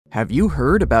Have you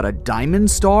heard about a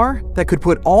diamond star that could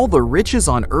put all the riches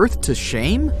on Earth to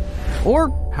shame? Or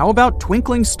how about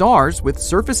twinkling stars with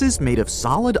surfaces made of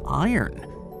solid iron?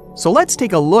 So let's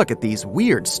take a look at these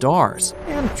weird stars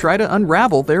and try to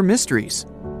unravel their mysteries.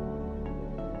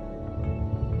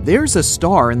 There's a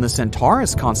star in the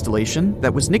Centaurus constellation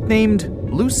that was nicknamed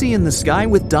Lucy in the Sky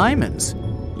with Diamonds.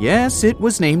 Yes, it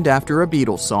was named after a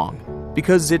Beatles song,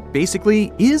 because it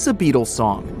basically is a Beatles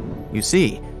song. You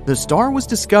see, the star was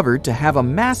discovered to have a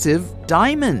massive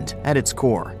diamond at its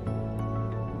core.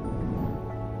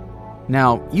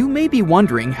 Now, you may be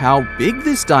wondering how big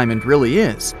this diamond really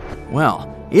is. Well,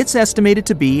 it's estimated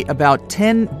to be about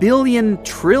 10 billion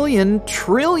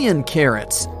trillion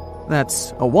carats.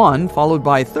 That's a 1 followed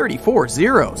by 34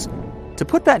 zeros. To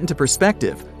put that into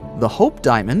perspective, the Hope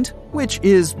Diamond, which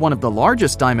is one of the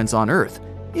largest diamonds on Earth,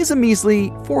 is a measly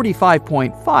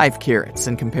 45.5 carats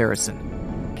in comparison.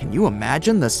 Can you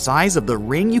imagine the size of the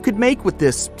ring you could make with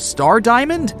this star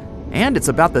diamond? And it's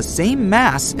about the same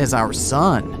mass as our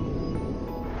sun.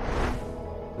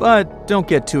 But don't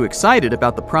get too excited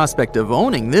about the prospect of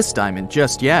owning this diamond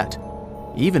just yet.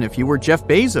 Even if you were Jeff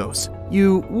Bezos,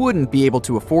 you wouldn't be able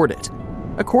to afford it.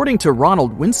 According to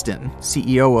Ronald Winston,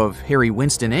 CEO of Harry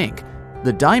Winston Inc.,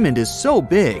 the diamond is so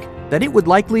big that it would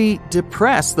likely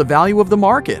depress the value of the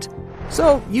market.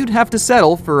 So you'd have to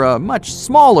settle for a much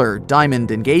smaller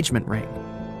diamond engagement ring.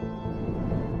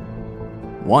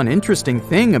 One interesting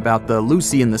thing about the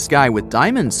Lucy in the Sky with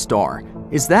Diamonds star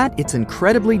is that it's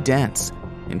incredibly dense.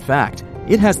 In fact,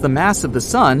 it has the mass of the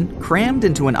sun crammed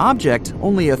into an object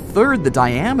only a third the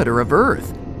diameter of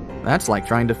Earth. That's like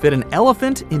trying to fit an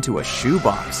elephant into a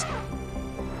shoebox.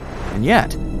 And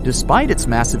yet, despite its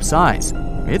massive size,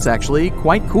 it's actually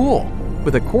quite cool,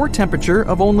 with a core temperature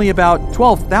of only about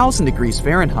 12,000 degrees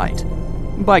Fahrenheit.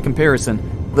 By comparison,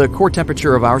 the core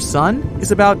temperature of our sun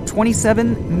is about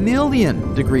 27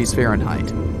 million degrees Fahrenheit.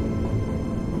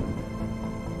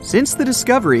 Since the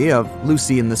discovery of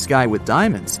Lucy in the Sky with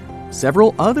Diamonds,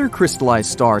 several other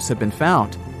crystallized stars have been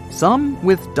found, some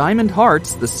with diamond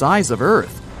hearts the size of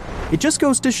Earth. It just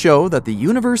goes to show that the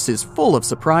universe is full of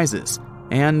surprises,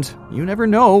 and you never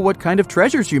know what kind of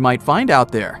treasures you might find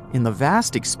out there in the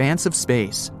vast expanse of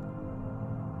space.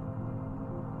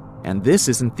 And this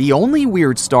isn't the only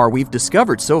weird star we've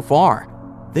discovered so far.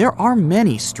 There are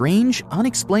many strange,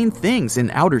 unexplained things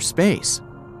in outer space.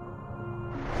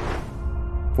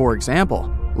 For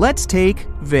example, let's take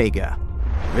Vega.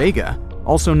 Vega,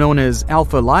 also known as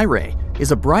Alpha Lyrae,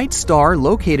 is a bright star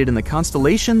located in the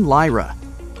constellation Lyra.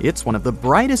 It's one of the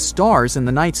brightest stars in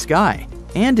the night sky,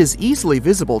 and is easily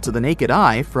visible to the naked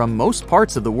eye from most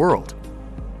parts of the world.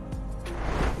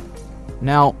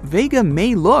 Now, Vega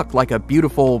may look like a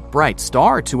beautiful, bright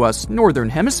star to us Northern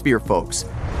Hemisphere folks,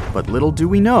 but little do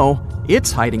we know,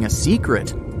 it's hiding a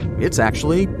secret. It's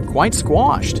actually quite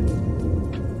squashed.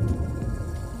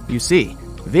 You see,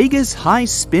 Vega's high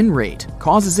spin rate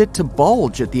causes it to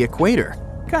bulge at the equator,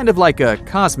 kind of like a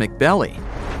cosmic belly.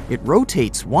 It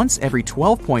rotates once every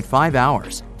 12.5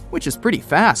 hours, which is pretty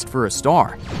fast for a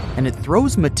star, and it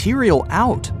throws material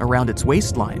out around its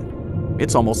waistline.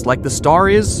 It's almost like the star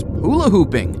is hula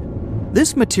hooping.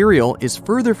 This material is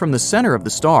further from the center of the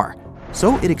star,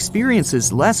 so it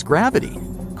experiences less gravity,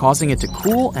 causing it to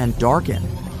cool and darken,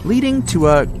 leading to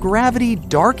a gravity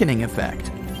darkening effect.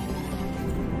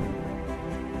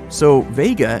 So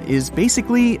Vega is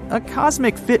basically a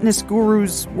cosmic fitness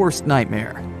guru's worst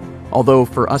nightmare. Although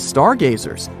for us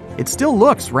stargazers, it still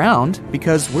looks round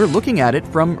because we're looking at it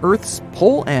from Earth's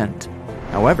pole end.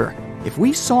 However, if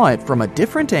we saw it from a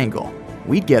different angle,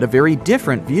 we'd get a very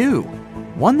different view.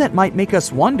 One that might make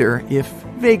us wonder if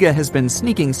Vega has been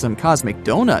sneaking some cosmic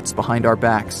donuts behind our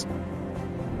backs.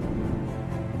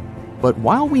 But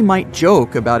while we might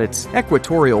joke about its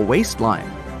equatorial waistline,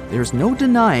 there's no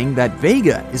denying that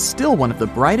Vega is still one of the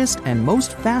brightest and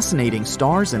most fascinating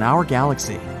stars in our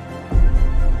galaxy.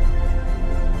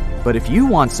 But if you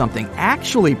want something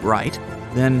actually bright,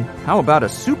 then how about a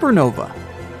supernova?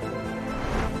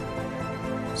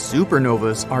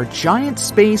 Supernovas are giant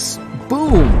space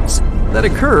booms that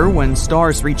occur when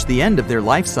stars reach the end of their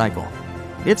life cycle.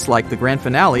 It's like the grand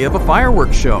finale of a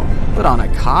fireworks show, but on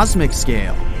a cosmic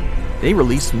scale. They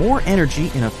release more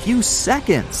energy in a few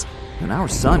seconds than our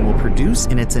sun will produce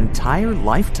in its entire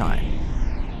lifetime.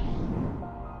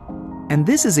 And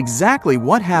this is exactly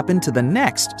what happened to the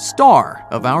next star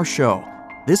of our show.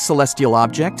 This celestial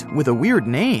object with a weird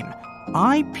name,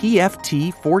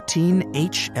 IPFT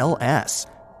 14HLS.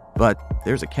 But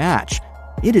there's a catch.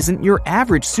 It isn't your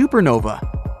average supernova.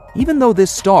 Even though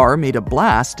this star made a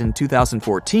blast in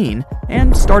 2014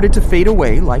 and started to fade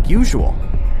away like usual,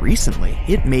 Recently,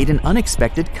 it made an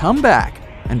unexpected comeback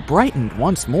and brightened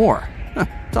once more.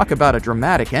 Talk about a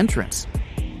dramatic entrance.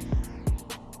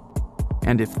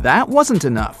 And if that wasn't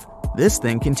enough, this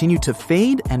thing continued to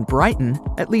fade and brighten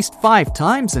at least 5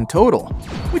 times in total,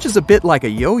 which is a bit like a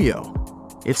yo-yo.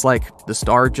 It's like the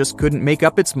star just couldn't make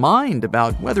up its mind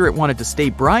about whether it wanted to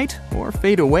stay bright or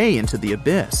fade away into the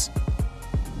abyss.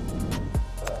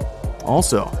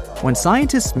 Also, when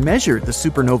scientists measured the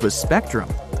supernova's spectrum,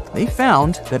 they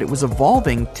found that it was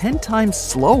evolving 10 times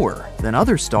slower than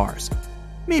other stars.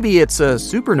 Maybe it's a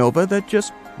supernova that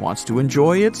just wants to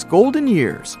enjoy its golden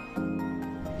years.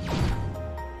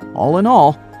 All in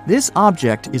all, this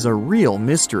object is a real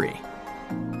mystery.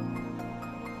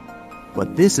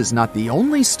 But this is not the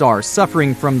only star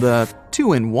suffering from the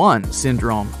 2-in-1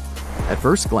 syndrome. At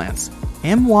first glance,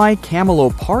 MY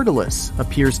Camelopardalis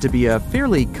appears to be a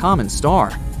fairly common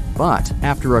star, but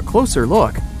after a closer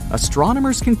look,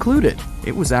 astronomers concluded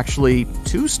it was actually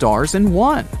 2 stars in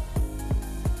one.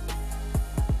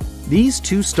 These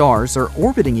 2 stars are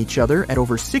orbiting each other at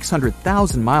over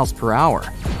 600,000 miles per hour.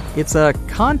 It's a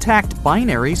contact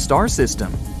binary star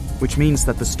system, which means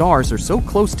that the stars are so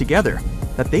close together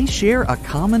that they share a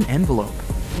common envelope.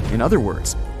 In other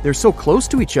words, they're so close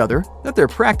to each other that they're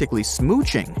practically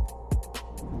smooching.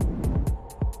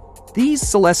 These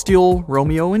celestial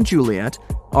Romeo and Juliet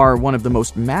are one of the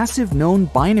most massive known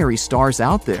binary stars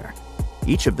out there.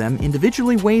 Each of them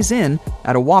individually weighs in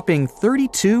at a whopping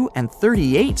 32 and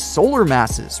 38 solar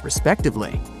masses,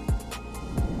 respectively.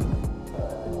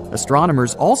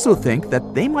 Astronomers also think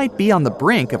that they might be on the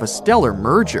brink of a stellar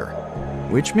merger,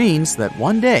 which means that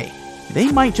one day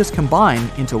they might just combine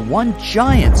into one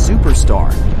giant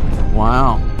superstar.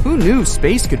 Wow, who knew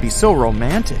space could be so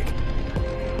romantic?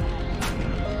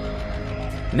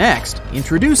 Next,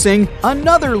 introducing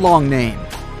another long name,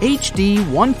 HD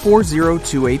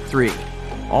 140283,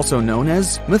 also known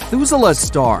as Methuselah's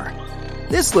star.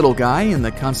 This little guy in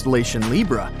the constellation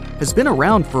Libra has been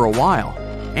around for a while,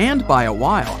 and by a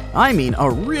while, I mean a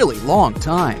really long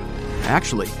time.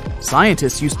 Actually,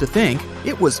 scientists used to think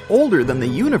it was older than the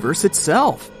universe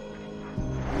itself.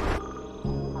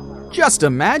 Just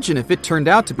imagine if it turned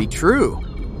out to be true.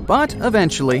 But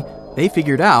eventually, they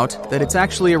figured out that it's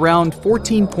actually around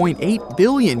 14.8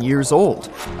 billion years old,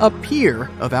 a peer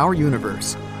of our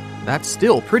universe. That's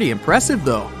still pretty impressive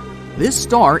though. This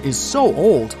star is so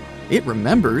old, it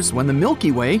remembers when the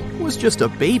Milky Way was just a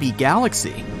baby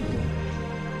galaxy.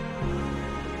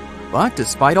 But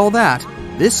despite all that,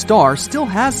 this star still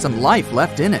has some life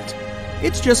left in it.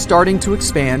 It's just starting to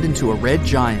expand into a red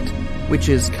giant, which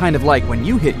is kind of like when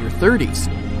you hit your 30s.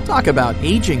 Talk about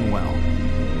aging well.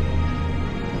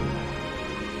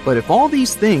 But if all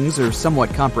these things are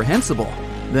somewhat comprehensible,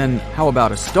 then how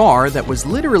about a star that was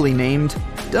literally named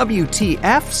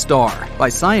WTF star by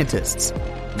scientists?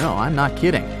 No, I'm not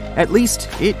kidding. At least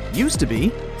it used to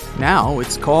be. Now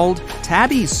it's called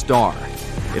Tabby's star.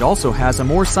 It also has a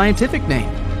more scientific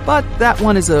name, but that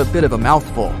one is a bit of a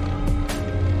mouthful.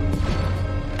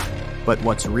 But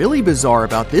what's really bizarre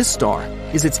about this star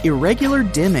is its irregular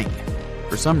dimming.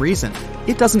 For some reason,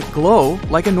 it doesn't glow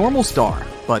like a normal star,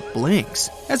 but blinks,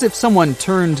 as if someone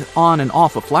turned on and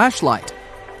off a flashlight.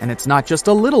 And it's not just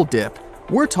a little dip,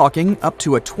 we're talking up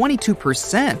to a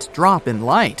 22% drop in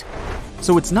light.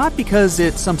 So it's not because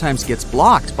it sometimes gets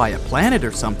blocked by a planet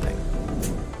or something.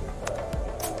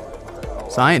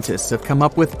 Scientists have come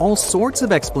up with all sorts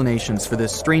of explanations for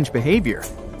this strange behavior,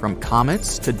 from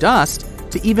comets to dust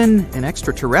to even an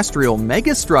extraterrestrial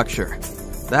megastructure.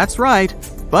 That's right,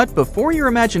 but before your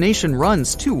imagination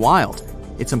runs too wild,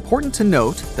 it's important to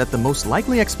note that the most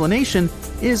likely explanation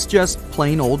is just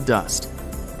plain old dust.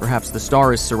 Perhaps the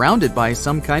star is surrounded by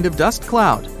some kind of dust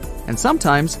cloud, and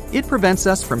sometimes it prevents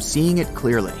us from seeing it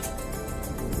clearly.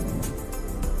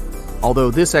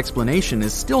 Although this explanation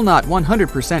is still not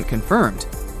 100% confirmed,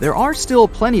 there are still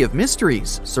plenty of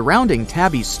mysteries surrounding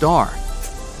Tabby's star.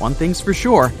 One thing's for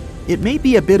sure, it may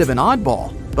be a bit of an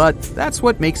oddball, but that's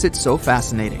what makes it so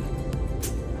fascinating.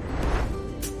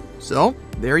 So,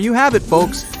 there you have it,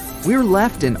 folks. We're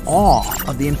left in awe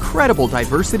of the incredible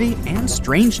diversity and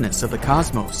strangeness of the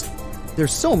cosmos.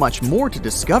 There's so much more to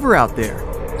discover out there.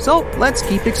 So let's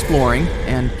keep exploring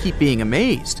and keep being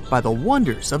amazed by the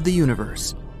wonders of the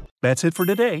universe. That's it for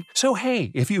today. So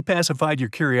hey, if you pacified your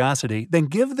curiosity, then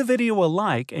give the video a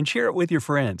like and share it with your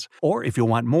friends. Or if you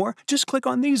want more, just click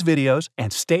on these videos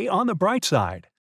and stay on the bright side.